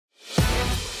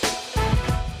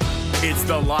It's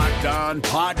the Locked On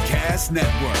Podcast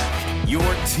Network, your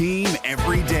team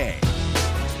every day.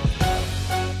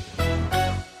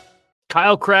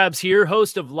 Kyle Krabs here,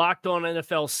 host of Locked On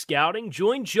NFL Scouting.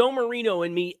 Join Joe Marino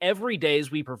and me every day as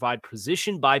we provide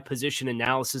position-by-position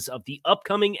analysis of the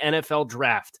upcoming NFL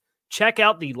Draft. Check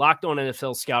out the Locked On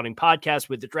NFL Scouting podcast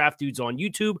with the Draft Dudes on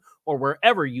YouTube or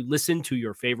wherever you listen to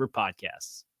your favorite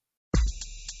podcasts.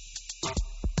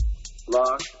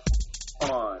 Locked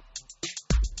On.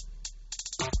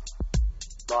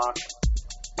 Locked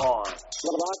On.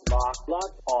 Locked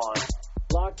On.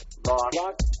 Locked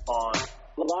On.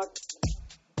 Locked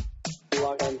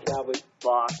On Cowboys.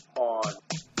 Locked On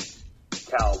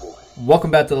Cowboys.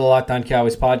 Welcome back to the Locked On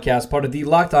Cowboys podcast, part of the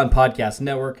Locked On Podcast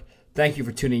Network. Thank you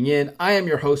for tuning in. I am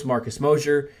your host, Marcus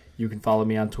Mosier. You can follow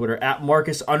me on Twitter at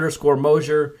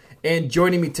Marcus_Mosier. And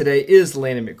joining me today is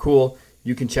Landon McCool.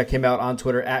 You can check him out on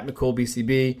Twitter at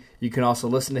McCoolBCB. You can also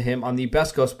listen to him on the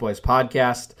Best Coast Boys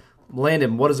podcast.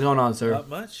 Landon, what is going on, sir? Not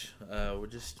much. We're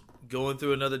just going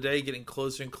through another day, getting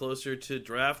closer and closer to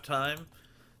draft time.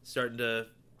 Starting to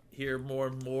hear more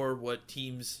and more what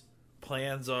teams'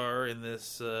 plans are in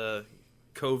this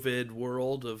COVID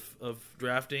world of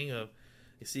drafting. You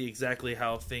see exactly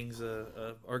how things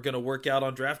are going to work out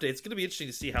on draft day. It's going to be interesting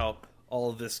to see how all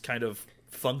of this kind of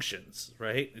functions,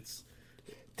 right?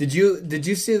 Did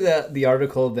you see the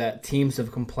article that teams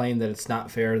have complained that it's not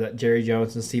fair that Jerry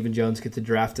Jones and Stephen Jones get to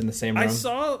draft in the same round?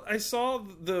 I saw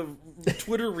the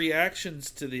Twitter reactions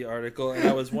to the article, and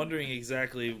I was wondering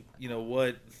exactly,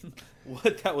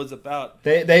 what that was about.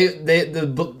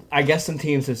 I guess some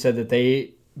teams have said that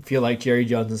they feel like Jerry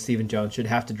Jones and Stephen Jones should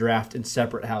have to draft in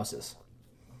separate houses.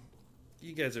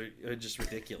 You guys are just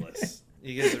ridiculous.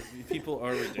 People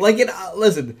are ridiculous.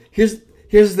 Listen, here's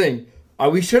the thing. Are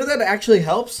we sure that actually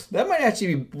helps? That might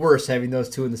actually be worse having those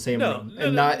two in the same room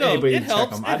and not anybody to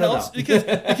check them. I don't know.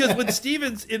 because when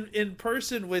Steven's in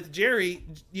person with Jerry,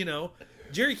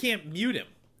 Jerry can't mute him.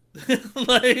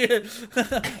 What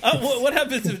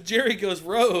happens if Jerry goes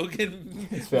rogue and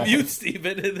mutes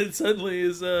Steven and then suddenly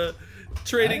is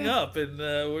trading up and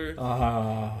we're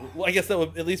well, I guess that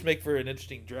would at least make for an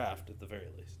interesting draft at the very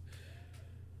least.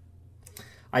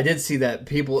 I did see that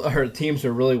teams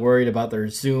are really worried about their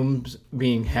Zooms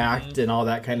being hacked and all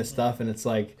that kind of stuff, and it's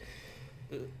like,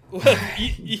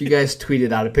 you guys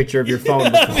tweeted out a picture of your phone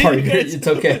before. It's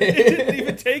okay. It didn't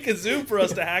even take a Zoom for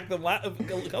us to hack them a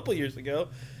couple years ago.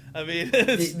 I mean,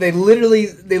 they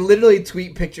literally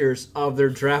tweet pictures of their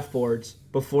draft boards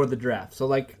before the draft.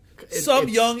 So some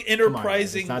young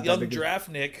enterprising young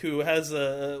draftnik who has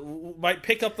might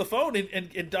pick up the phone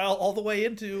and dial all the way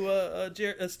into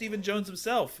Stephen Jones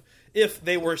himself if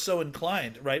they were so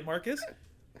inclined, right, Marcus?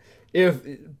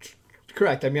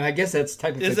 Correct. I mean, I guess that's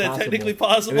technically possible. Is that technically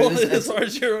possible as far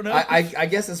as you know? I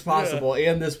guess it's possible,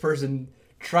 yeah. And this person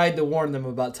tried to warn them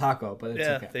about Taco, but it's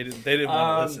okay. They didn't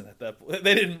want to listen at that point.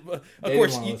 They didn't. Of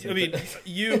course,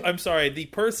 I'm sorry. The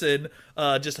person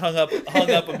just hung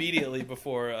up immediately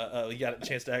before we got a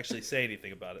chance to actually say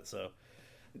anything about it. So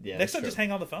next time, just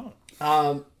hang on the phone.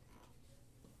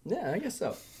 Yeah, I guess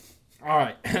so. All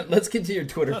right, let's get to your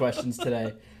Twitter questions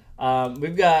today.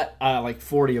 We've got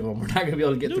 40 of them. We're not going to be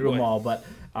able to get through them all, but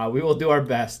we will do our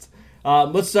best.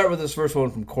 Let's start with this first one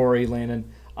from Corey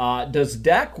Landon. Does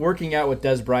Dak working out with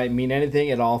Dez Bryant mean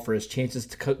anything at all for his chances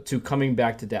to coming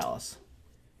back to Dallas?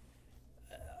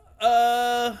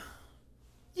 I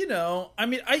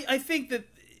think that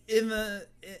in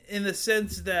the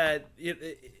sense that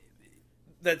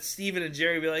that Steven and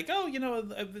Jerry be like,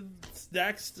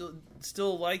 Dak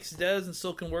still likes Dez and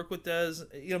still can work with Dez.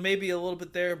 Maybe a little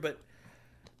bit there, but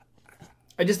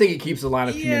I just think it keeps the line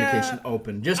of communication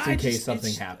open just in case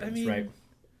something happens, right?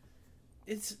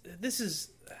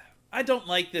 I don't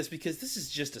like this because this is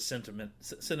just a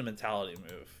sentimentality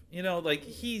move.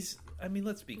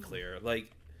 Let's be clear.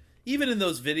 Even in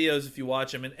those videos, if you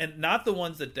watch them, and not the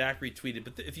ones that Dak retweeted,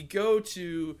 but if you go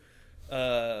to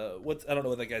I don't know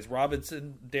what that guy's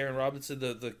Darren Robinson,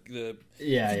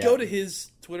 go to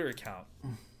his Twitter account,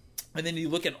 and then you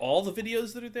look at all the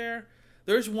videos that are there.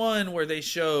 There's one where they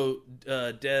show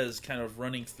Dez kind of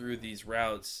running through these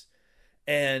routes,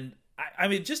 and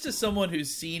just as someone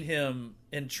who's seen him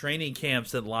in training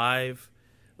camps and live,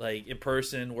 in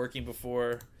person, working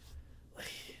before,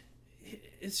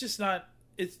 it's just not.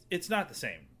 It's not the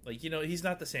same. He's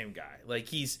not the same guy.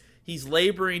 He's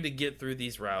laboring to get through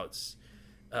these routes.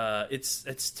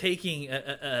 It's taking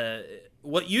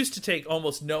what used to take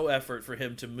almost no effort for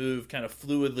him to move kind of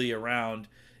fluidly around.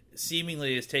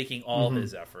 Seemingly is taking all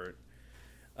his effort.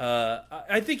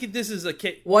 I think this is a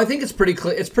case. Well, I think it's pretty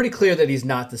clear. It's pretty clear that he's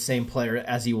not the same player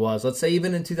as he was. Let's say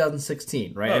even in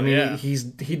 2016, right? Oh, I mean, yeah.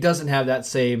 he doesn't have that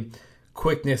same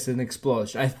quickness and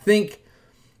explosion. I think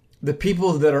the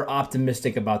people that are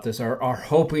optimistic about this are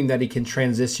hoping that he can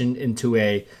transition into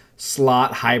a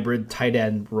slot hybrid tight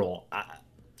end role.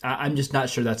 I'm just not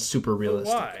sure that's super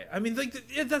realistic. Why? I mean, like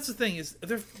that's the thing is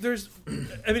there's.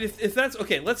 I mean, if that's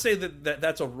okay, let's say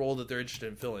that's a role that they're interested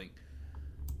in filling.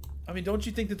 I mean, don't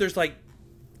you think that there's like,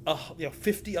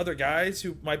 50 other guys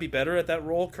who might be better at that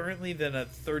role currently than a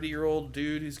 30-year-old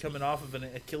dude who's coming off of an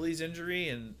Achilles injury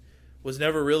and was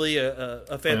never really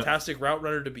a fantastic route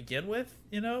runner to begin with?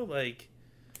 You know, like.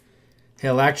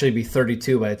 He'll actually be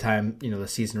 32 by the time the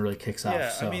season really kicks off.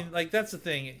 Yeah, so. I mean, like that's the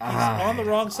thing. He's on the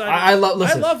wrong side. I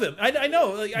love him. I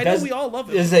know. Like, I know we all love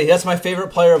him. That's my favorite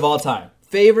player of all time.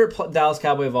 Favorite Dallas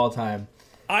Cowboy of all time.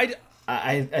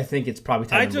 I think it's probably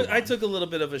time. I took a little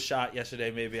bit of a shot yesterday.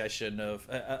 Maybe I shouldn't have.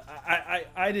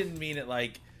 I didn't mean it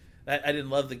like I didn't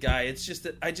love the guy. It's just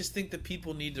that I just think that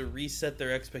people need to reset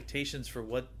their expectations for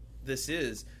what this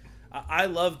is. I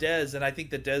love Dez, and I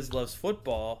think that Dez loves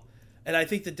football. And I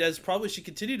think that Dez probably should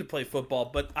continue to play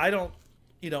football, but I'm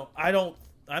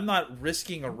not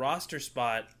risking a roster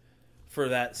spot for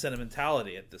that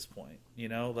sentimentality at this point.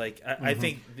 I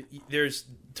think there's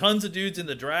tons of dudes in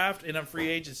the draft and on free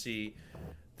agency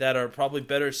that are probably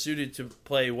better suited to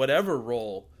play whatever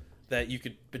role that you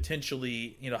could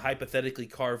potentially, hypothetically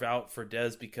carve out for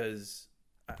Dez because,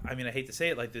 I mean, I hate to say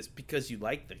it like this, because you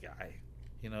like the guy,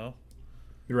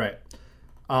 You're right.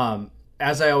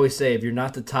 As I always say, if you're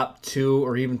not the top 2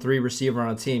 or even 3 receiver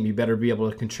on a team, you better be able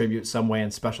to contribute some way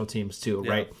in special teams too,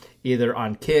 right? Either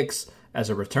on kicks, as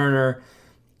a returner.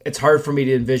 It's hard for me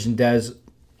to envision Dez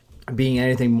being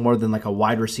anything more than like a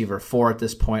wide receiver 4 at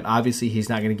this point. Obviously, he's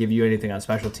not going to give you anything on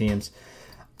special teams.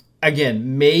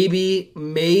 Again, maybe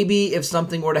if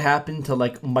something were to happen to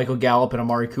like Michael Gallup and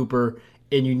Amari Cooper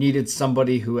and you needed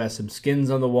somebody who has some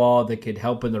skins on the wall that could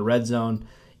help in the red zone,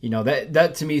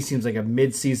 that to me seems like a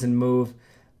mid-season move.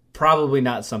 Probably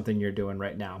not something you're doing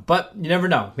right now. But you never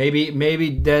know. Maybe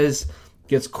Dez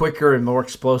gets quicker and more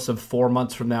explosive 4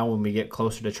 months from now when we get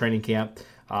closer to training camp.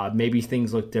 Maybe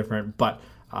things look different, but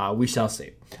we shall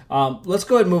see. Let's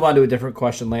go ahead and move on to a different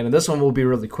question, Landon. This one will be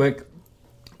really quick.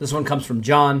 This one comes from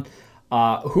John.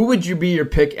 Who would you be your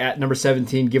pick at number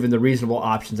 17 given the reasonable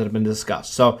options that have been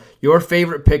discussed? So your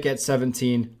favorite pick at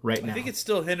 17 right now. I think it's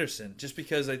still Henderson, just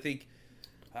because I think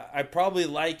I probably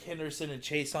like Henderson and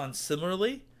Chason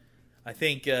similarly. I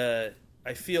think I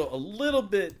feel a little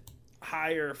bit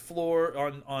higher floor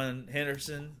on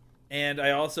Henderson. And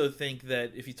I also think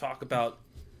that if you talk about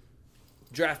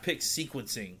draft pick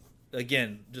sequencing,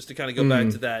 again, just to kind of go back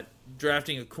to that,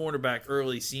 drafting a cornerback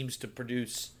early seems to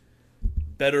produce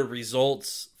better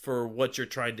results for what you're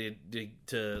trying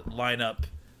to line up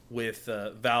with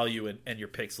value and your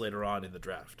picks later on in the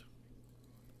draft.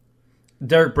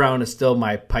 Derek Brown is still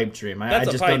my pipe dream. I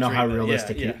just don't know how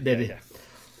realistic it is.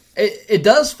 It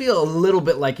does feel a little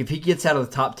bit like if he gets out of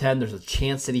the top 10, there's a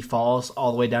chance that he falls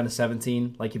all the way down to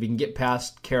 17. Like if he can get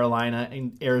past Carolina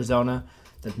and Arizona,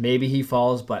 that maybe he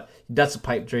falls, but that's a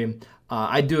pipe dream.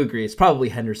 I do agree. It's probably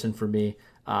Henderson for me.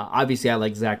 Obviously, I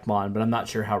like Zach Mon, but I'm not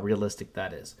sure how realistic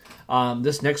that is.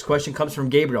 This next question comes from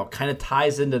Gabriel. Kind of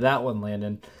ties into that one,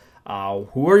 Landon.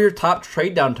 Who are your top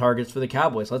trade down targets for the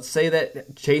Cowboys? Let's say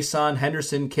that Chason,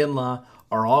 Henderson, Kinlaw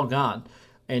are all gone,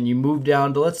 and you move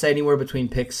down to, let's say, anywhere between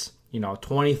picks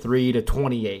 23 to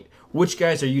 28. Which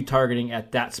guys are you targeting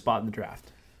at that spot in the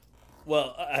draft?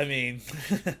 Well, I mean,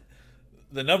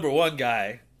 the number one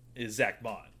guy is Zach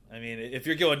Bond. I mean, if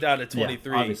you're going down to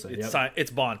 23,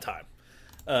 it's Bond time.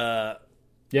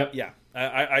 Yeah.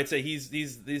 I'd say he's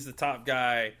the top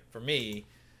guy for me.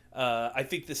 I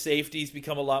think the safeties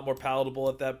become a lot more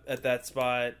palatable at that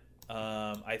spot.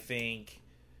 I think,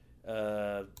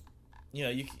 I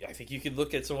think you could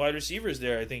look at some wide receivers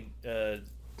there. I think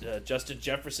Justin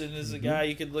Jefferson is a guy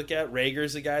you could look at.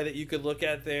 Rager's a guy that you could look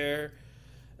at there.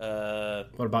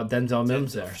 What about Denzel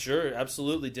Mims there? Sure,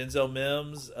 absolutely. Denzel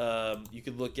Mims. You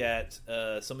could look at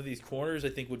some of these corners. I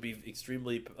think would be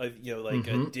extremely,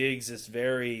 Diggs is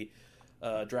very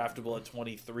draftable at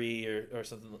 23 or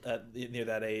something near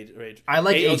that age. I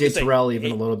like AJ Terrell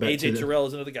even a little bit. AJ Terrell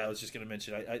is another guy I was just going to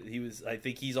mention. I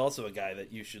think he's also a guy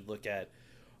that you should look at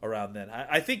around then.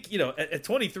 I think at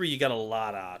 23 you got a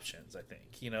lot of options. I think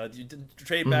you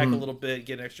trade back a little bit,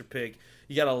 get an extra pick.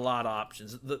 You got a lot of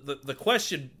options. The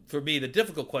question for me, the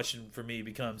difficult question for me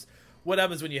becomes, what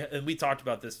happens when and we talked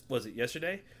about this, was it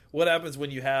yesterday? What happens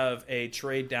when you have a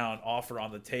trade down offer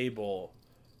on the table,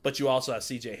 but you also have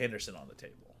C.J. Henderson on the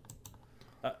table?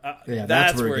 Yeah,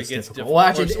 that's where it gets difficult. Well,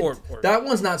 actually, that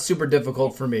one's not super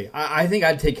difficult for me. I think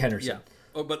I'd take Henderson.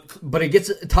 Yeah, but it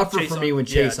gets tougher for me when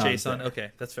Chase on. Chase on.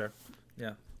 Okay, that's fair.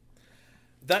 Yeah,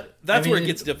 that's where it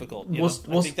gets difficult.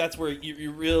 I think that's where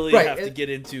you really have to get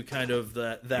into kind of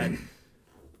that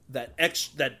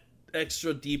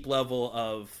extra deep level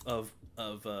of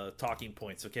talking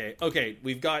points. Okay,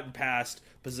 we've gotten past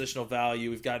positional value.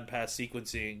 We've gotten past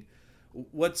sequencing.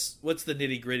 What's the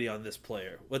nitty gritty on this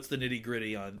player? What's the nitty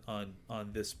gritty on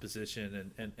this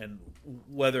position and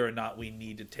whether or not we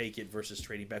need to take it versus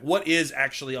trading back? What is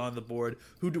actually on the board?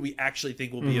 Who do we actually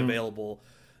think will be available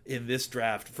in this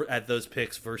draft at those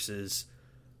picks versus,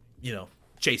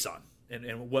 Chase on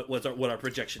and what our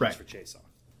projection is for Chase on?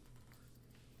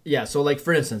 Yeah. So like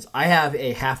for instance, I have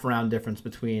a half round difference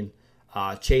between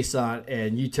Chase on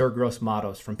and Yetur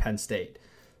Gross-Matos from Penn State.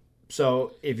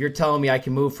 So if you're telling me I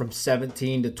can move from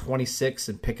 17 to 26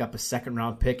 and pick up a second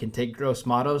round pick and take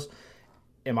Gross-Matos,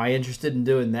 am I interested in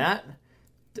doing that?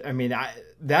 I mean,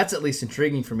 that's at least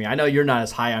intriguing for me. I know you're not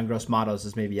as high on Gross-Matos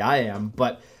as maybe I am,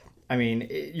 but I mean,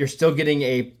 you're still getting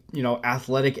a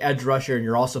athletic edge rusher, and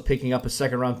you're also picking up a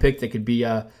second round pick that could be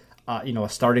a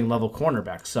starting level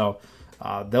cornerback. So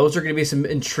those are going to be some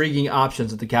intriguing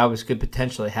options that the Cowboys could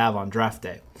potentially have on draft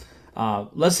day.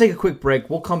 Let's take a quick break.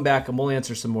 We'll come back and we'll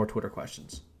answer some more Twitter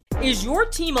questions. Is your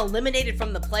team eliminated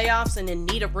from the playoffs and in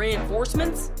need of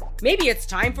reinforcements? Maybe it's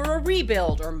time for a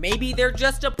rebuild, or maybe they're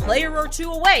just a player or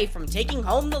two away from taking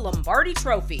home the Lombardi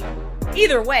Trophy.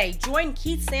 Either way, join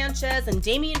Keith Sanchez and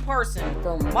Damian Parson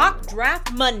for Mock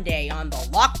Draft Monday on the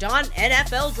Locked On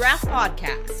NFL Draft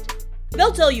Podcast.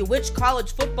 They'll tell you which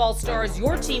college football stars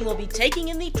your team will be taking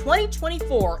in the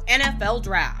 2024 NFL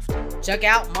Draft. Check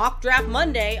out Mock Draft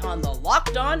Monday on the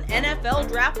Locked On NFL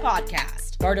Draft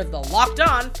Podcast, part of the Locked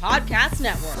On Podcast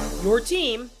Network, your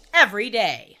team every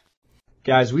day.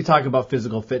 Guys, we talk about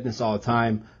physical fitness all the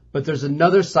time, but there's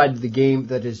another side of the game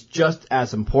that is just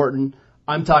as important.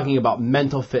 I'm talking about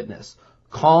mental fitness.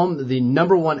 Calm, the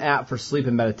 #1 app for sleep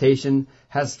and meditation,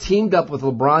 has teamed up with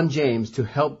LeBron James to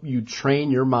help you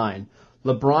train your mind.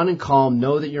 LeBron and Calm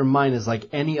know that your mind is like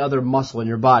any other muscle in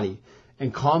your body,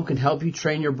 and Calm can help you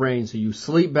train your brain so you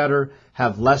sleep better,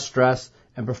 have less stress,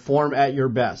 and perform at your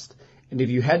best. And if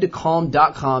you head to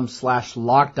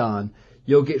calm.com/lockedon,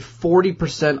 you'll get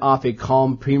 40% off a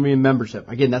Calm premium membership.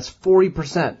 Again, that's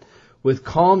 40%. With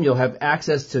Calm, you'll have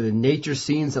access to the nature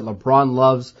scenes that LeBron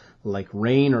loves, like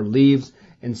rain or leaves,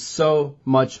 and so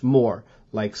much more,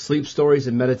 like sleep stories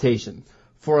and meditation.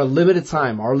 For a limited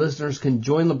time, our listeners can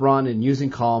join LeBron in using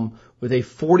Calm with a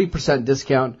 40%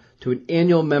 discount to an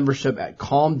annual membership at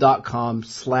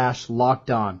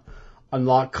calm.com/lockedon.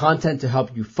 Unlock content to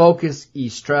help you focus,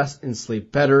 ease stress, and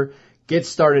sleep better. Get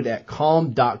started at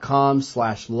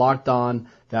calm.com/lockedon.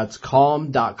 That's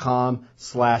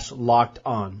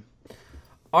calm.com/lockedon.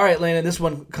 All right, Landon, this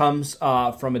one comes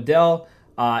from Adele.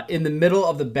 In the middle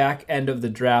of the back end of the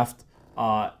draft,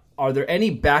 are there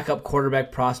any backup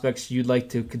quarterback prospects you'd like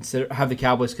to have the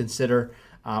Cowboys consider?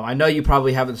 I know you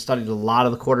probably haven't studied a lot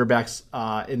of the quarterbacks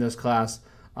in this class.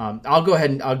 I'll go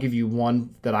ahead and I'll give you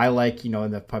one that I like,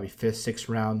 in the probably 5th, 6th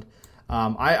round.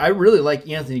 I really like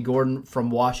Anthony Gordon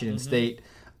from Washington State.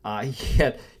 He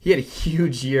had a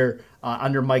huge year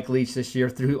under Mike Leach this year,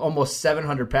 threw almost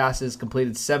 700 passes,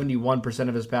 completed 71%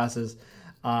 of his passes.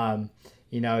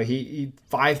 He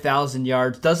 5,000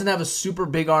 yards, doesn't have a super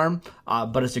big arm,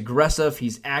 but it's aggressive.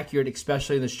 He's accurate,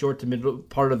 especially in the short to middle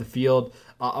part of the field.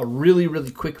 A really, really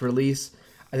quick release.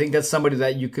 I think that's somebody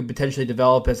that you could potentially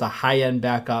develop as a high-end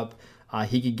backup.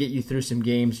 He could get you through some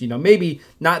games, maybe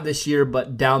not this year,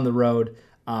 but down the road.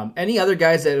 Any other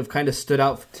guys that have kind of stood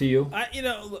out to you?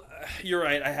 You're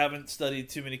right. I haven't studied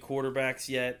too many quarterbacks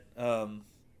yet.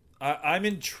 I'm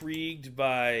intrigued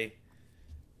by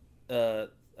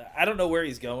I don't know where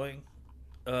he's going,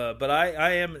 but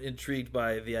I am intrigued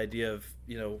by the idea of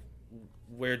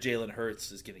where Jalen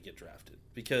Hurts is going to get drafted,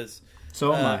 because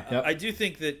so am I. Yep. I do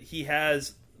think that he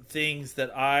has things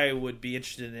that I would be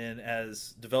interested in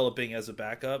as developing as a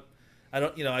backup. I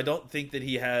don't think that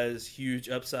he has huge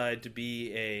upside to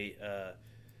be a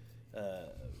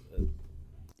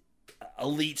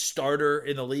elite starter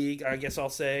in the league, I guess I'll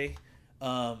say.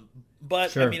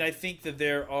 But sure. I think that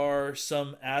there are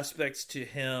some aspects to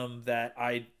him that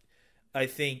I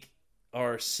think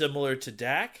are similar to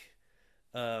Dak,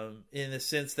 in the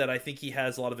sense that I think he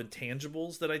has a lot of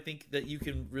intangibles that I think that you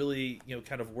can really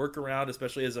kind of work around,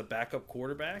 especially as a backup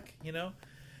quarterback.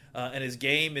 And his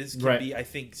game can be, I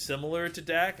think, similar to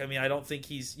Dak. I don't think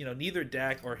he's neither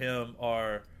Dak or him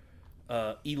are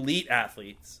elite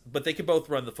athletes, but they can both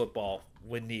run the football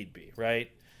when need be, right?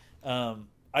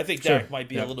 I think Sure. Dak might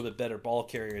be a little bit better ball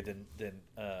carrier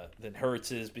than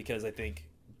Hurts is, because I think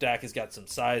Dak has got some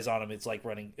size on him. It's like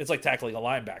tackling a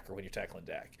linebacker when you're tackling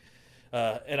Dak.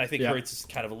 And I think Hurts is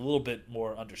kind of a little bit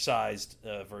more undersized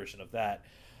version of that.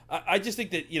 I just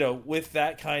think that, with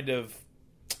that kind of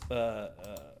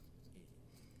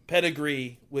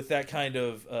pedigree, with that kind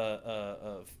of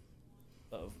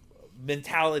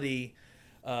mentality,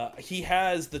 he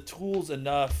has the tools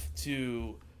enough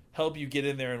to help you get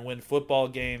in there and win football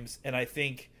games. And I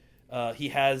think he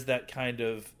has that kind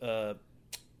of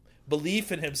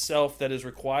belief in himself that is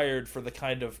required for the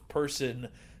kind of person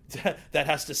that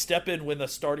has to step in when the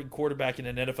starting quarterback in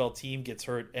an NFL team gets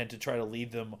hurt and to try to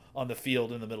lead them on the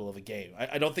field in the middle of a game.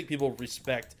 I don't think people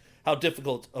respect how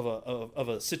difficult of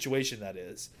a situation that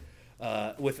is,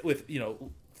 with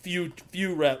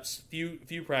few reps,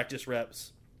 few practice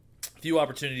reps, few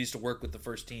opportunities to work with the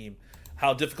first team.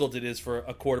 How difficult it is for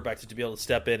a quarterback to be able to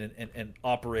step in and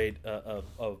operate an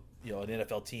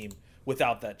NFL team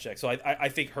without that check. So I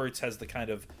think Hurts has the kind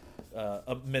of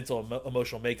a mental,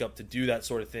 emotional makeup to do that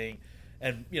sort of thing,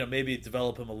 and maybe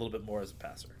develop him a little bit more as a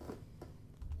passer.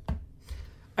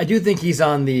 I do think he's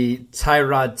on the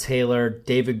Tyrod Taylor,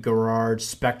 David Garrard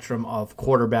spectrum of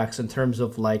quarterbacks in terms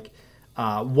of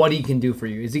what he can do for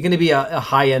you. Is he going to be a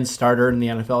high-end starter in the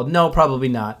NFL? No, probably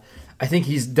not. I think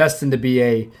he's destined to be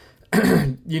a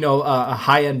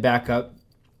high-end backup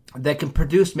that can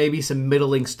produce maybe some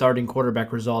middling starting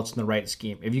quarterback results in the right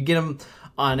scheme. If you get him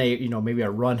on maybe a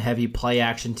run-heavy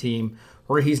play-action team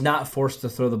where he's not forced to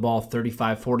throw the ball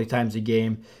 35, 40 times a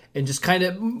game and just kind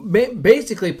of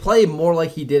basically play more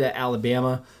like he did at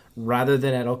Alabama rather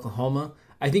than at Oklahoma,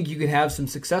 I think you could have some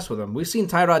success with him. We've seen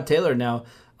Tyrod Taylor now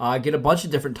get a bunch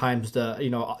of different times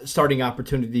to starting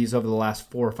opportunities over the last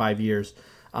 4 or 5 years.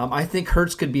 I think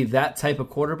Hurts could be that type of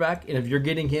quarterback, and if you're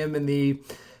getting him in the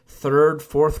 3rd,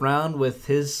 4th round with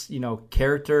his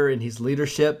character and his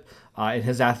leadership and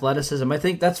his athleticism, I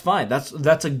think that's fine.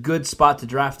 That's a good spot to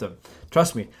draft him.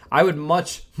 Trust me, I would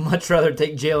much rather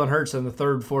take Jalen Hurts in the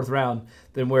 3rd, 4th round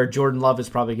than where Jordan Love is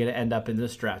probably going to end up in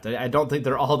this draft. I don't think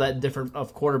they're all that different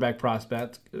of quarterback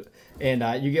prospects,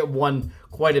 and you get one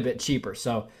quite a bit cheaper.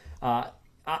 So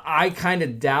I kind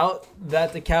of doubt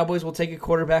that the Cowboys will take a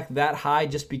quarterback that high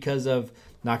just because of,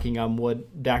 knocking on wood,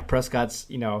 Dak Prescott's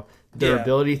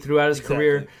durability throughout his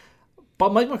career.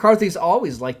 But Mike McCarthy's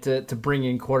always liked to bring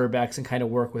in quarterbacks and kind of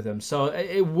work with them. So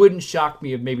it wouldn't shock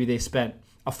me if maybe they spent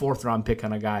a 4th round pick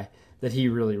on a guy that he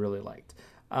really, really liked.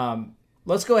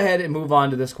 Let's go ahead and move on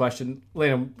to this question.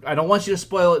 Landon, I don't want you to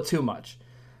spoil it too much.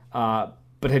 But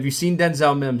have you seen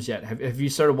Denzel Mims yet? Have you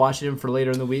started watching him for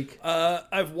later in the week?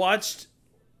 I've watched.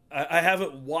 I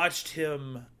haven't watched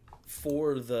him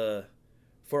for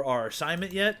our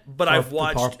assignment yet, but I've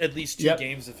watched at least 2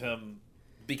 games of him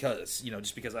because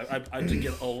just because I did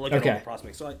get a look at all the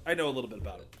prospects, so I know a little bit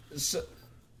about it. So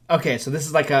this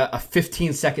is like a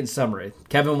 15-second summary.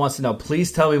 Kevin wants to know,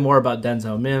 please tell me more about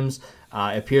Denzel Mims.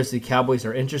 It appears the Cowboys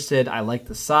are interested. I like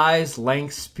the size,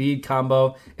 length, speed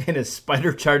combo, and his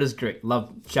spider chart is great.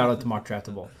 Shout out to Mark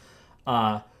Tractable.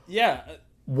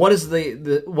 What is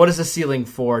the ceiling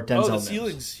for Denzel Mims? The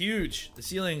ceiling's huge. The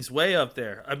ceiling's way up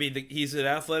there. I mean, he's an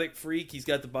athletic freak. He's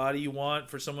got the body you want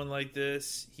for someone like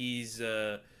this. He's,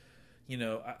 I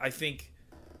think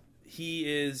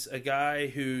he is a guy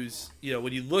who's,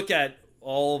 when you look at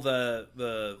all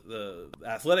the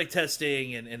athletic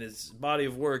testing and his body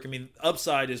of work, I mean,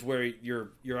 upside is where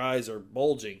your eyes are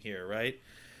bulging here, right?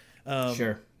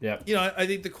 Sure. Yeah. I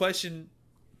think the question.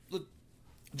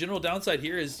 General downside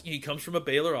here is he comes from a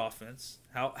Baylor offense.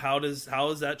 How does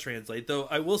that translate? Though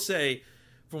I will say,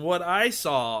 from what I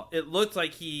saw, it looked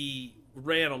like he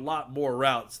ran a lot more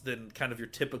routes than kind of your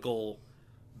typical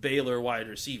Baylor wide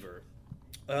receiver.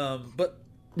 But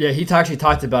yeah, he actually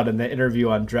talked about in the interview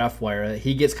on DraftWire that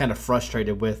he gets kind of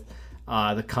frustrated with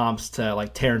the comps to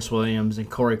like Terrence Williams and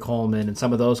Corey Coleman and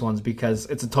some of those ones because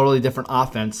it's a totally different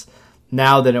offense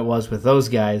now than it was with those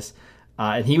guys.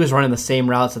 And he was running the same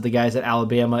routes that the guys at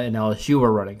Alabama and LSU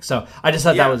were running. So I just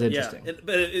thought that was interesting. Yeah.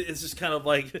 But it's just kind of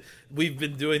like we've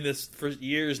been doing this for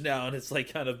years now, and it's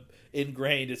like kind of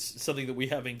ingrained. It's something that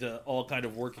we're having to all kind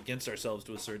of work against ourselves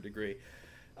to a certain degree.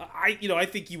 I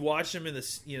think you watch him in the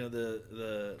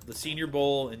Senior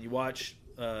Bowl, and you watch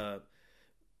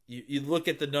you look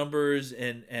at the numbers,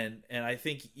 and I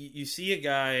think you see a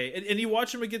guy, and you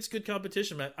watch him against good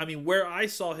competition. I mean, where I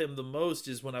saw him the most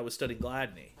is when I was studying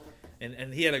Gladney.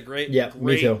 And he had a great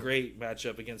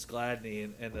matchup against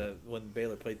Gladney and when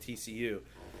Baylor played TCU.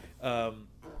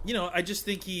 I just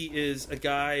think he is a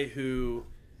guy who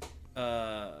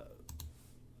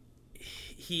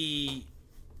he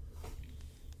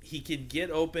he can get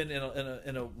open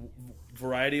in a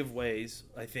variety of ways.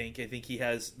 I think he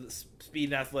has the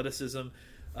speed and athleticism.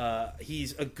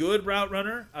 He's a good route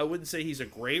runner. I wouldn't say he's a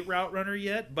great route runner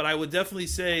yet, but I would definitely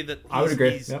say that I would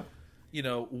agree. He's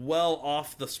well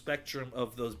off the spectrum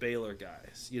of those Baylor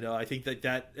guys. I think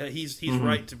that he's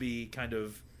right to be kind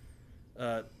of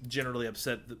generally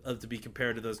upset to be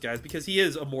compared to those guys because he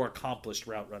is a more accomplished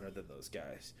route runner than those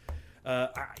guys.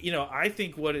 I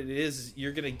think what it is,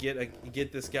 you're going to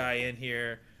get this guy in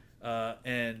here,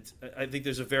 and I think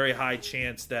there's a very high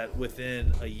chance that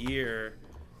within a year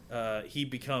he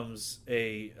becomes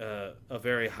a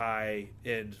very high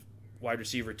end wide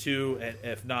receiver 2, and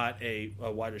if not a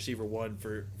wide receiver 1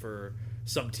 for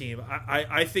some team.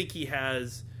 I think he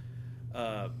has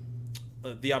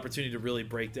the opportunity to really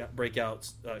break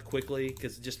out quickly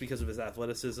because of his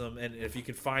athleticism, and if you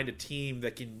can find a team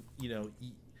that can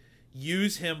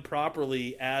use him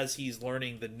properly as he's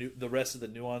learning the rest of the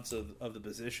nuance of the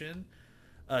position,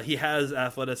 he has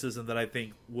athleticism that I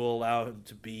think will allow him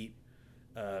to beat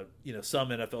some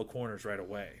NFL corners right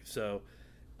away. So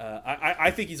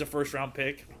I think he's a first round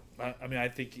pick. I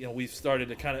think we've started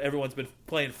to everyone's been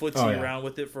playing footsie around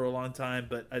with it for a long time,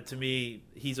 but to me,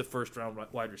 he's a first round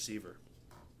wide receiver.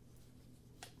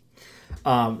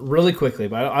 Really quickly,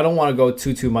 but I don't want to go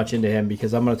too much into him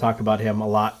because I'm going to talk about him a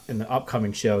lot in the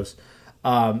upcoming shows.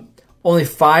 Only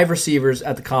 5 receivers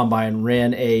at the Combine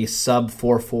ran a sub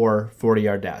 4.4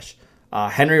 40-yard dash.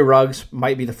 Henry Ruggs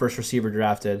might be the first receiver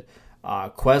drafted.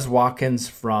 Quez Watkins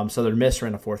from Southern Miss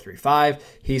ran a 4.35.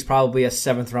 He's probably a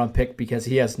 7th-round pick because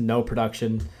he has no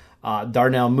production.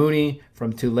 Darnell Mooney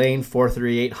from Tulane,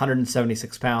 4.38,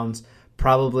 176 pounds.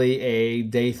 Probably a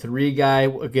day 3 guy,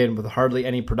 again, with hardly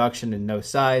any production and no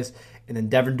size. And then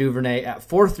Devin Duvernay at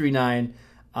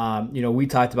 4.39. We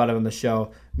talked about it on the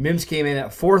show. Mims came in at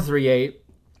 4.38.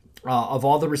 Of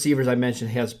all the receivers I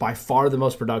mentioned, he has by far the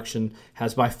most production,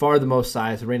 has by far the most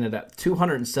size, ran it at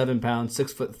 207 pounds,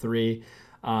 6'3".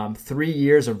 3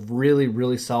 years of really,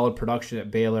 really solid production at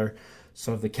Baylor.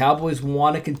 So if the Cowboys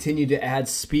want to continue to add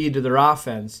speed to their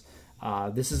offense,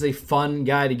 this is a fun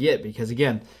guy to get because,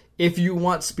 again, if you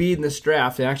want speed in this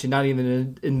draft, and actually not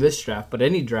even in this draft, but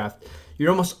any draft, you're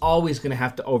almost always going to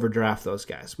have to overdraft those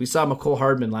guys. We saw McCole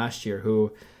Hardman last year,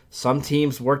 who some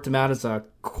teams worked him out as a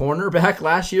cornerback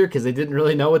last year because they didn't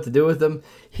really know what to do with him.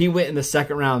 He went in the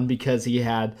 2nd round because he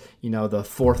had, the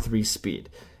 4.3 speed.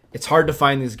 It's hard to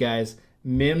find these guys.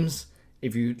 Mims,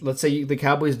 let's say the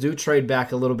Cowboys do trade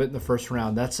back a little bit in the 1st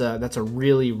round, that's a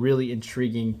really, really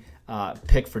intriguing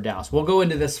pick for Dallas. We'll go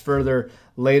into this further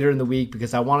later in the week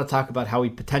because I want to talk about how he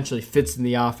potentially fits in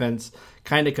the offense,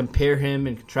 kind of compare him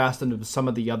and contrast him to some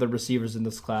of the other receivers in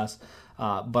this class.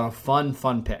 But a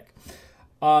fun pick.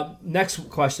 Next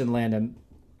question, Landon.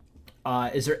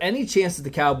 Is there any chance that the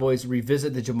Cowboys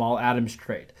revisit the Jamal Adams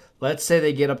trade? Let's say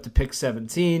they get up to pick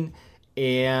 17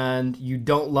 and you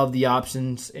don't love the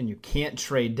options and you can't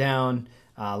trade down.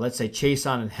 Let's say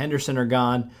Chason and Henderson are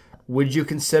gone. Would you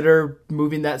consider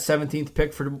moving that 17th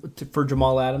pick for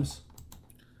Jamal Adams?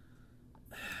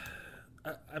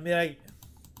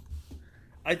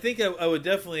 I think I would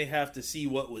definitely have to see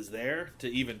what was there to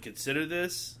even consider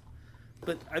this.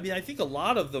 But, I think a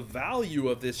lot of the value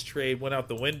of this trade went out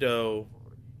the window,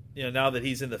 now that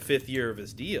he's in the 5th year of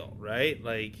his deal, right?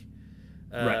 Right.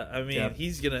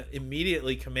 He's going to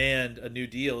immediately command a new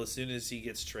deal as soon as he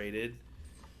gets traded.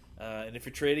 And if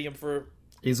you're trading him for...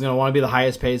 He's going to want to be the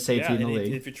highest paid safety in the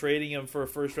league. If you're trading him for a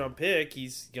 1st-round pick,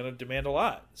 he's going to demand a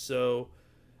lot. So,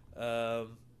 I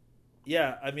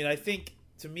think,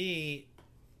 to me...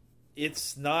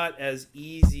 It's not as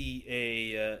easy.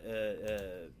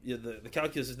 The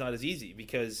calculus is not as easy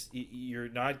because you're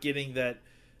not getting that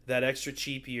extra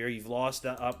cheap year. You've lost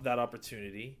that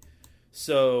opportunity.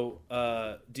 So,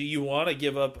 do you want to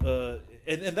give up?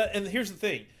 And here's the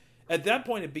thing: at that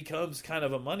point, it becomes kind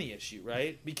of a money issue,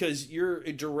 right? Because you're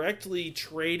directly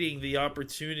trading the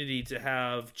opportunity to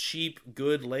have cheap,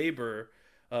 good labor.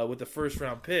 With the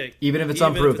 1st-round pick, even if it's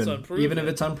unproven,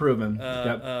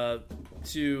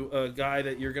 to a guy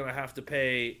that you're going to have to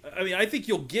pay. I think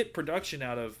you'll get production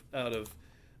out of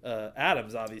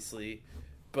Adams, obviously,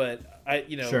 but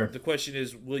Sure. The question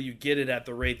is, will you get it at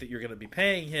the rate that you're going to be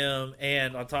paying him?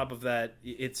 And on top of that,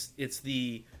 it's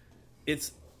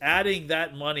adding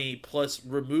that money plus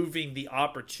removing the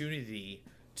opportunity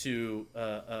to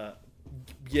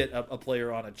get a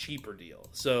player on a cheaper deal.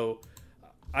 So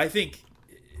I think.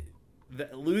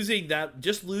 Losing that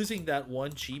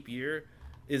one cheap year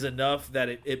is enough that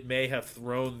it may have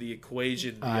thrown the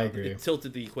equation. I agree. It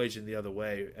tilted the equation the other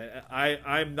way.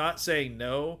 I'm not saying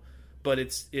no, but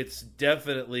it's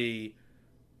definitely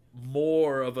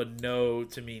more of a no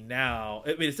to me now.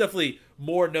 I mean, it's definitely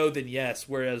more no than yes,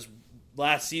 whereas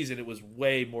last season it was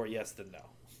way more yes than no.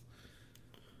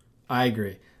 I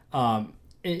agree.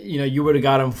 You would have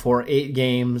got him for 8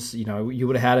 games. You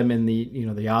would have had him in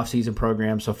the off-season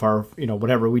program so far.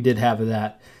 Whatever we did have of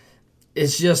that,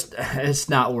 it's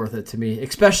not worth it to me,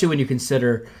 especially when you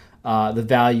consider the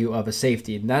value of a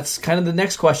safety. And that's kind of the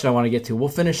next question I want to get to. We'll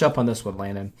finish up on this one,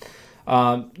 Landon.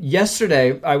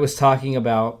 Yesterday, I was talking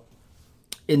about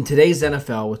in today's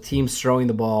NFL with teams throwing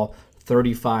the ball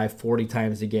 35, 40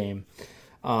 times a game,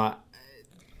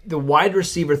 the wide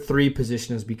receiver 3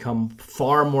 position has become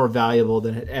far more valuable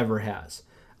than it ever has.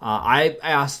 I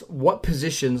asked what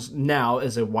positions now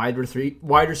is a wide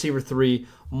receiver 3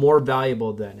 more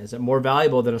valuable than? Is it more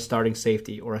valuable than a starting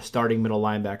safety or a starting middle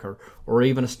linebacker or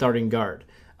even a starting guard?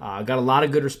 Got a lot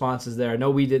of good responses there. I know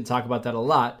we didn't talk about that a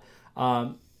lot,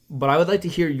 but I would like to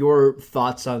hear your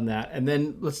thoughts on that. And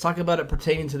then let's talk about it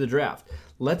pertaining to the draft.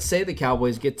 Let's say the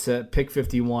Cowboys get to pick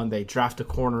 51. They draft a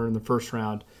corner in the first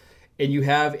round, and you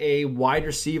have a wide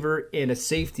receiver and a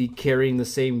safety carrying the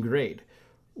same grade.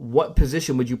 What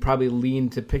position would you probably lean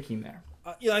to picking there?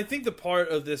 I think the part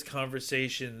of this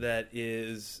conversation that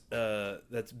is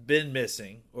that's been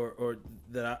missing, or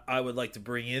that I would like to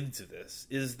bring into this,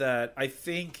 is that I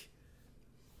think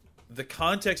the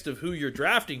context of who you're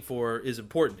drafting for is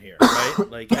important here, right?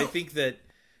 Like I think that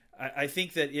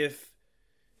if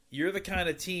you're the kind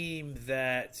of team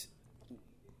that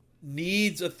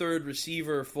needs a third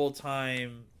receiver full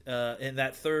time, and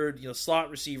that third slot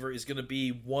receiver is going to be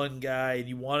one guy, and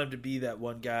you want him to be that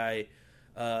one guy,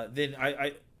 then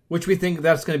which we think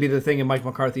that's going to be the thing in Mike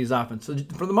McCarthy's offense. So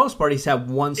for the most part, he's had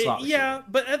one slot receiver. Yeah,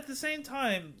 but at the same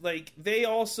time, like they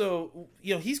also,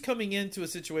 he's coming into a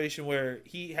situation where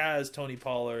he has Tony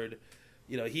Pollard,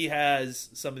 he has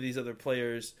some of these other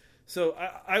players. So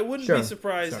I wouldn't be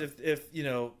surprised if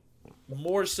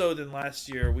more so than last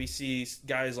year, we see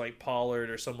guys like Pollard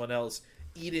or someone else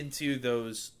eat into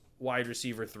those wide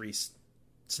receiver 3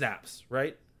 snaps,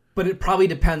 right? But it probably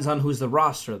depends on who's the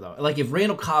roster, though. Like if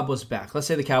Randall Cobb was back, let's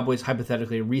say the Cowboys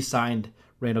hypothetically re-signed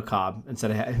Randall Cobb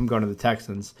instead of him going to the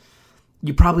Texans,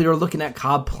 you probably are looking at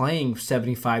Cobb playing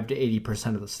 75 to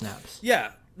 80% of the snaps.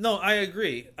 Yeah, no, I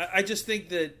agree. I just think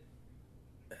that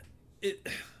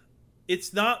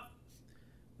it's not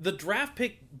the draft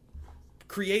pick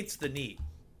creates the need,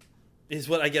 is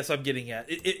what I guess I'm getting at.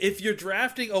 If you're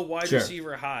drafting a wide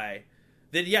receiver high,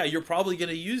 then yeah, you're probably going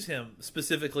to use him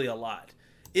specifically a lot.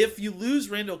 If you lose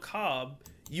Randall Cobb,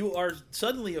 you are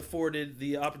suddenly afforded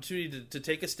the opportunity to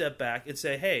take a step back and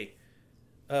say, hey,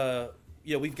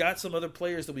 we've got some other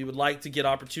players that we would like to get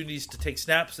opportunities to take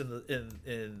snaps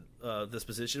in this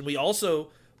position. We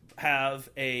also have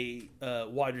a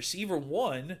wide receiver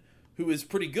 1 who is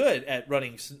pretty good at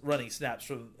running snaps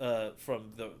from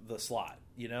the slot,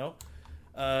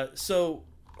 So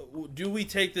do we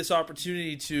take this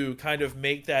opportunity to kind of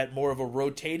make that more of a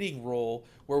rotating role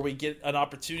where we get an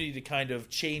opportunity to kind of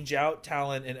change out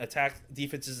talent and attack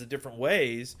defenses in different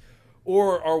ways?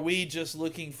 Or are we just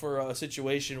looking for a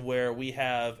situation where we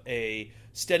have a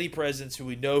steady presence who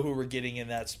we know who we're getting in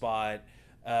that spot,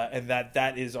 and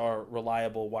that is our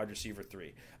reliable wide receiver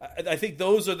 3? I think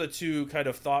those are the two kind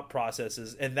of thought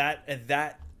processes, and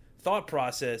that thought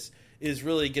process is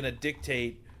really going to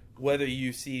dictate whether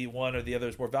you see one or the other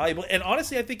is more valuable. And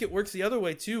honestly, I think it works the other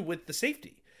way too with the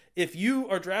safety. If you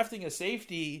are drafting a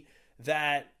safety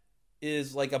that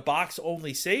is like a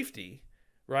box-only safety,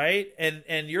 right,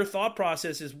 and your thought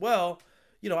process is, well,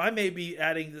 I may be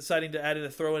deciding to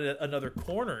throw in another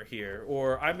corner here,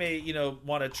 or I may,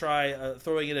 want to try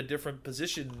throwing in a different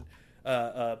position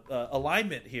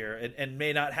alignment here, and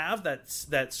may not have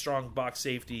that strong box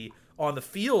safety on the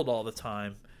field all the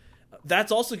time.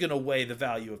 That's also going to weigh the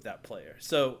value of that player.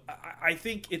 So I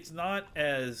think it's not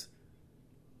as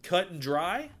cut and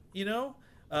dry,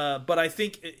 but I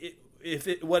think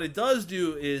what it does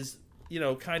do is,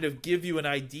 kind of give you an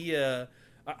idea.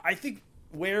 I think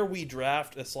where we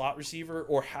draft a slot receiver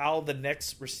or how the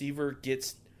next receiver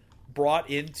gets brought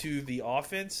into the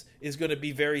offense is going to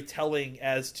be very telling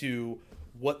as to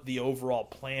what the overall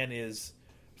plan is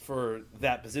for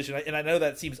that position. And I know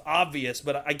that seems obvious,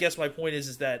 but I guess my point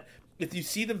is that if you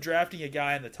see them drafting a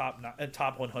guy in the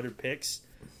top 100 picks,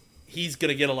 he's going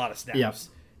to get a lot of snaps. Yeah.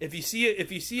 If you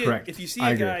see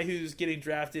a guy who's getting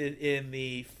drafted in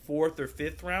the 4th or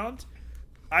 5th round,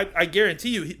 I guarantee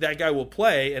you that guy will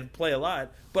play and play a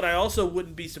lot. But I also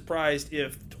wouldn't be surprised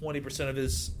if 20% of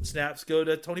his snaps go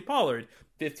to Tony Pollard,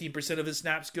 15% of his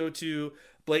snaps go to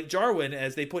Blake Jarwin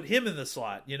as they put him in the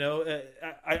slot.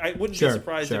 I wouldn't be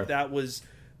surprised if that was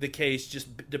the case,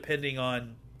 just depending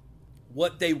on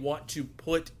what they want to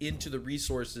put into the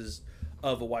resources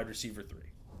of a wide receiver 3.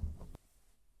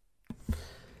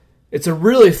 It's a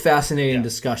really fascinating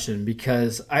discussion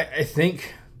because I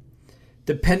think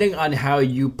depending on how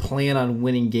you plan on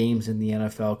winning games in the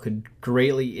NFL could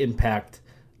greatly impact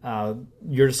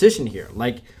your decision here.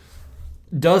 Like,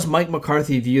 does Mike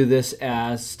McCarthy view this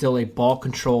as still a ball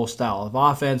control style of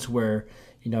offense where,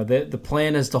 the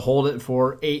plan is to hold it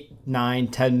for 8, 9,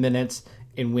 10 minutes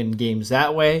and win games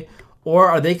that way? Or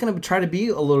are they going to try to be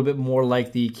a little bit more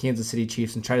like the Kansas City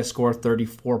Chiefs and try to score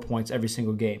 34 points every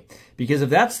single game? Because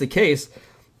if that's the case,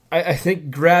 I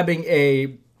think grabbing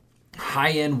a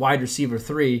high-end wide receiver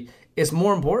 3 is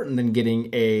more important than getting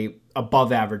a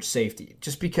above-average safety.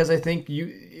 Just because I think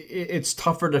it's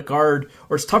tougher to guard,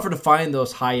 or it's tougher to find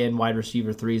those high-end wide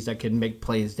receiver 3s that can make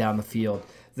plays down the field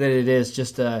than it is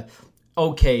just a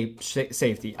okay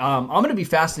safety. I'm going to be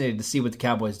fascinated to see what the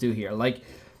Cowboys do here. Like,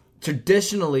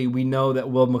 traditionally, we know that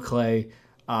Will McClay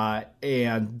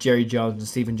and Jerry Jones and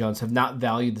Stephen Jones have not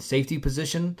valued the safety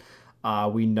position.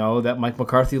 We know that Mike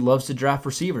McCarthy loves to draft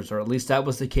receivers, or at least that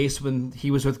was the case when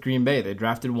he was with Green Bay. They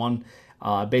drafted one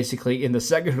basically in the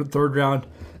second or third round,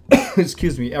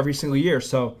 every single year.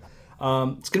 So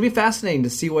it's going to be fascinating to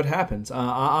see what happens.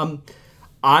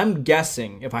 I'm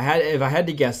guessing, if I had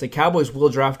to guess, the Cowboys will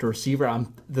draft a receiver.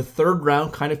 The third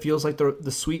round kind of feels like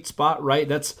the sweet spot, right?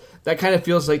 That kind of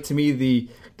feels like, to me, the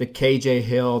KJ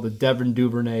Hill, the Devin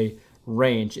Duvernay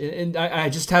range. And I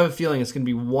just have a feeling it's going to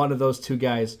be one of those two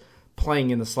guys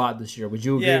playing in the slot this year. Would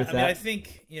you agree with that? I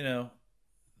think,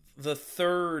 the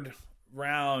third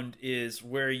round is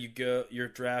where you're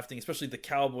drafting, especially the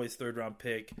Cowboys' third round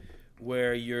pick,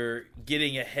 where you're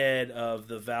getting ahead of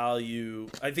the value.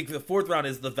 I think the fourth round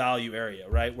is the value area,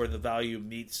 right? Where the value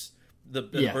meets the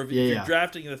perfect. If you're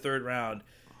drafting in the third round,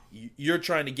 you're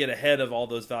trying to get ahead of all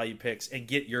those value picks and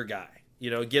get your guy.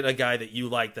 Get a guy that you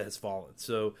like that has fallen.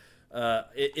 So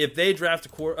if they draft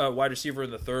a wide receiver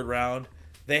in the third round,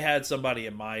 they had somebody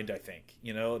in mind, I think.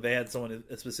 They had someone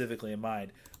specifically in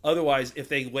mind. Otherwise, if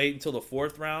they wait until the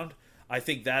fourth round, I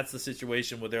think that's the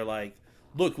situation where they're like,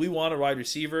 look, we want a wide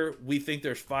receiver. We think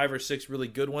there's 5 or 6 really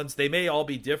good ones. They may all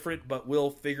be different, but we'll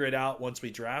figure it out once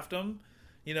we draft them.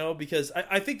 Because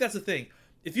I think that's the thing.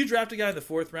 If you draft a guy in the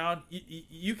fourth round,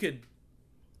 you could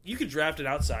draft an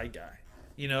outside guy,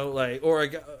 or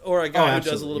a guy who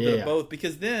does a little bit of both.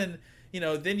 Because then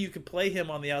you could play him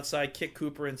on the outside, kick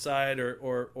Cooper inside,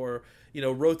 or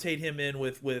rotate him in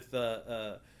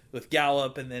with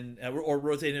Gallup, and then or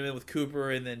rotate him in with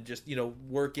Cooper, and then just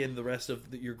work in the rest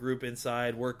of your group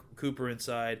inside, work Cooper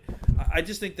inside. I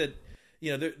just think that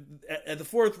at the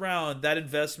fourth round, that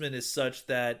investment is such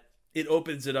that it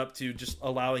opens it up to just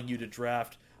allowing you to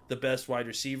draft the best wide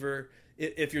receiver.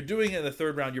 If you're doing it in the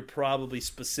third round, you're probably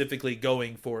specifically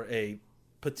going for a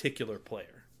particular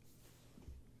player.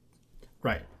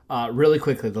 Right. Really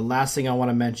quickly, the last thing I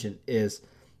want to mention is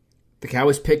the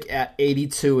Cowboys pick at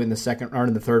 82 in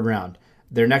the third round.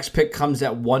 Their next pick comes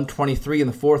at 123 in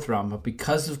the fourth round, but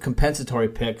because of compensatory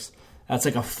picks, that's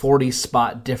like a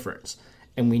 40-spot difference.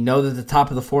 And we know that the top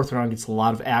of the fourth round gets a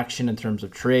lot of action in terms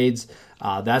of trades.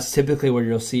 That's typically where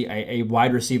you'll see a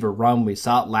wide receiver run. We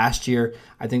saw it last year.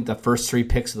 I think the first 3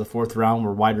 picks of the fourth round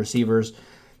were wide receivers.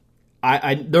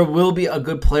 There will be a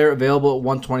good player available at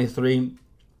 123,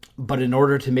 but in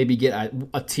order to maybe get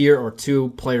a tier or 2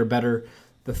 player better,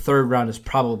 the third round is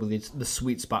probably the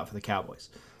sweet spot for the Cowboys.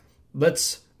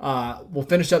 We'll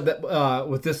finish up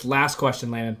with this last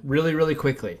question, Landon, really, really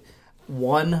quickly.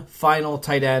 One final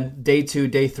tight end, day 2,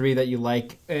 day 3 that you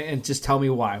like, and just tell me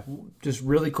why. Just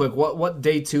really quick, what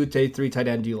day 2, day 3 tight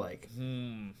end do you like?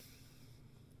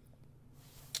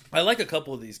 I like a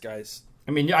couple of these guys.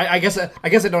 I mean, I guess I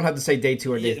don't have to say day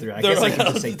 2 or day 3. I guess I can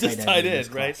just say tight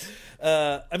end, right?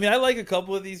 I like a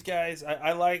couple of these guys.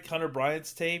 I like Hunter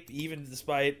Bryant's tape, even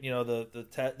despite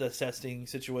the testing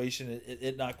situation,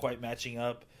 it not quite matching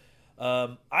up.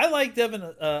 I like Devin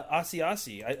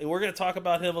Asiasi. We're going to talk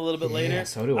about him a little bit later.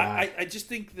 So do I. I just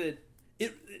think that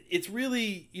it's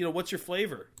really, what's your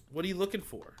flavor? What are you looking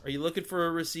for? Are you looking for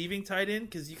a receiving tight end?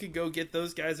 Because you can go get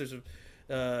those guys.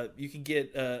 You can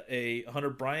get a Hunter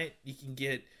Bryant. You can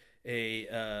get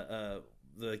the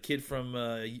kid from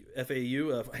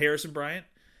FAU, Harrison Bryant.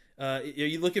 Are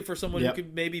you looking for someone who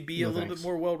can maybe be a little bit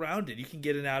more well-rounded? You can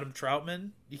get an Adam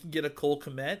Troutman. You can get a Cole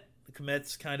Kmet.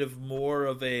 Kmet's kind of more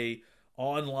of a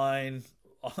online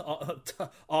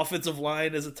offensive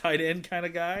line as a tight end kind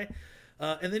of guy.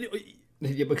 And then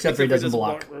except for he doesn't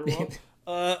block.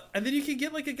 And then you can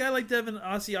get like a guy like Devin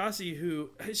Asiasi,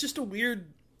 who is just a weird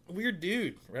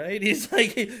dude, right? He's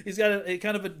got a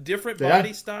kind of a different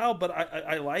body style, but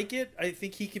I like it. I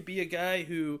think he could be a guy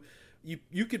who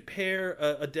you could pair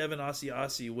a Devin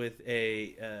Asiasi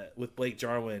with Blake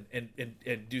Jarwin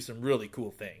and do some really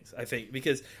cool things. I think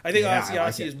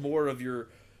Asiasi is more of your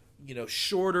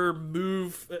shorter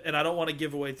move, and I don't want to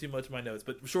give away too much of my notes,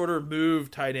 but shorter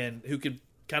move tight end who can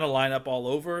kind of line up all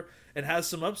over and has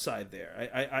some upside there.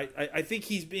 I think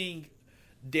he's being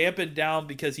dampened down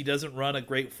because he doesn't run a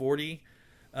great 40.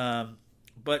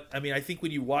 But I mean, I think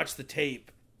when you watch the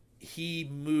tape, he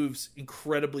moves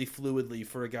incredibly fluidly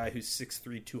for a guy who's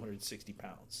 6'3", 260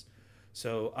 pounds.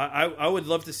 So I would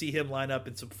love to see him line up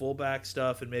in some fullback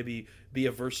stuff and maybe be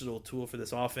a versatile tool for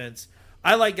this offense.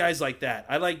 I like guys like that.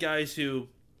 I like guys who,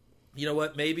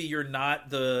 maybe you're not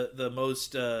the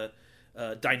most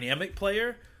dynamic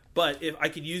player, but if I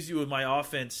could use you in my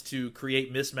offense to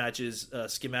create mismatches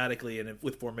schematically and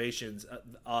with formations,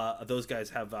 those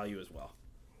guys have value as well.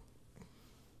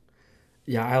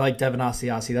 Yeah, I like Devin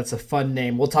Asiasi. That's a fun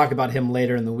name. We'll talk about him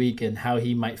later in the week and how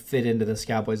he might fit into this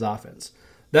Cowboys offense.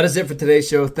 That is it for today's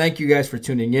show. Thank you guys for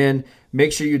tuning in.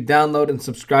 Make sure you download and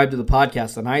subscribe to the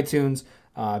podcast on iTunes.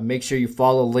 Make sure you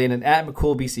follow Landon at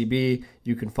McCoolBCB.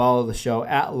 You can follow the show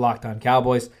at Locked On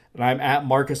Cowboys. And I'm at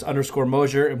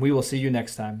Marcus_Mosier, and we will see you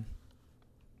next time.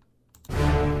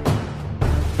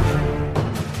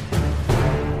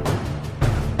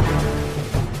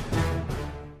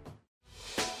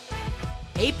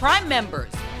 Hey, Prime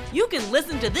members, you can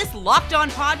listen to this Locked On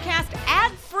podcast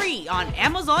ad-free on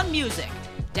Amazon Music.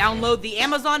 Download the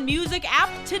Amazon Music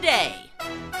app today.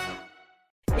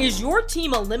 Is your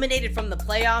team eliminated from the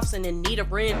playoffs and in need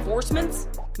of reinforcements?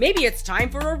 Maybe it's time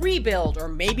for a rebuild, or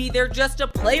maybe they're just a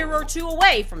player or two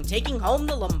away from taking home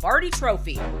the Lombardi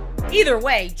Trophy. Either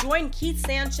way, join Keith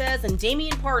Sanchez and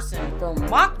Damian Parson for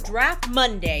Mock Draft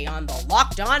Monday on the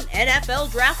Locked On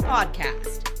NFL Draft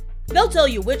Podcast. They'll tell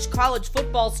you which college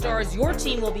football stars your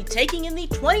team will be taking in the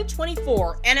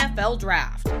 2024 NFL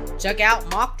Draft. Check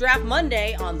out Mock Draft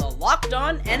Monday on the Locked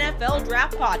On NFL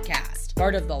Draft Podcast,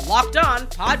 part of the Locked On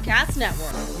Podcast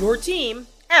Network. Your team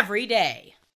every day.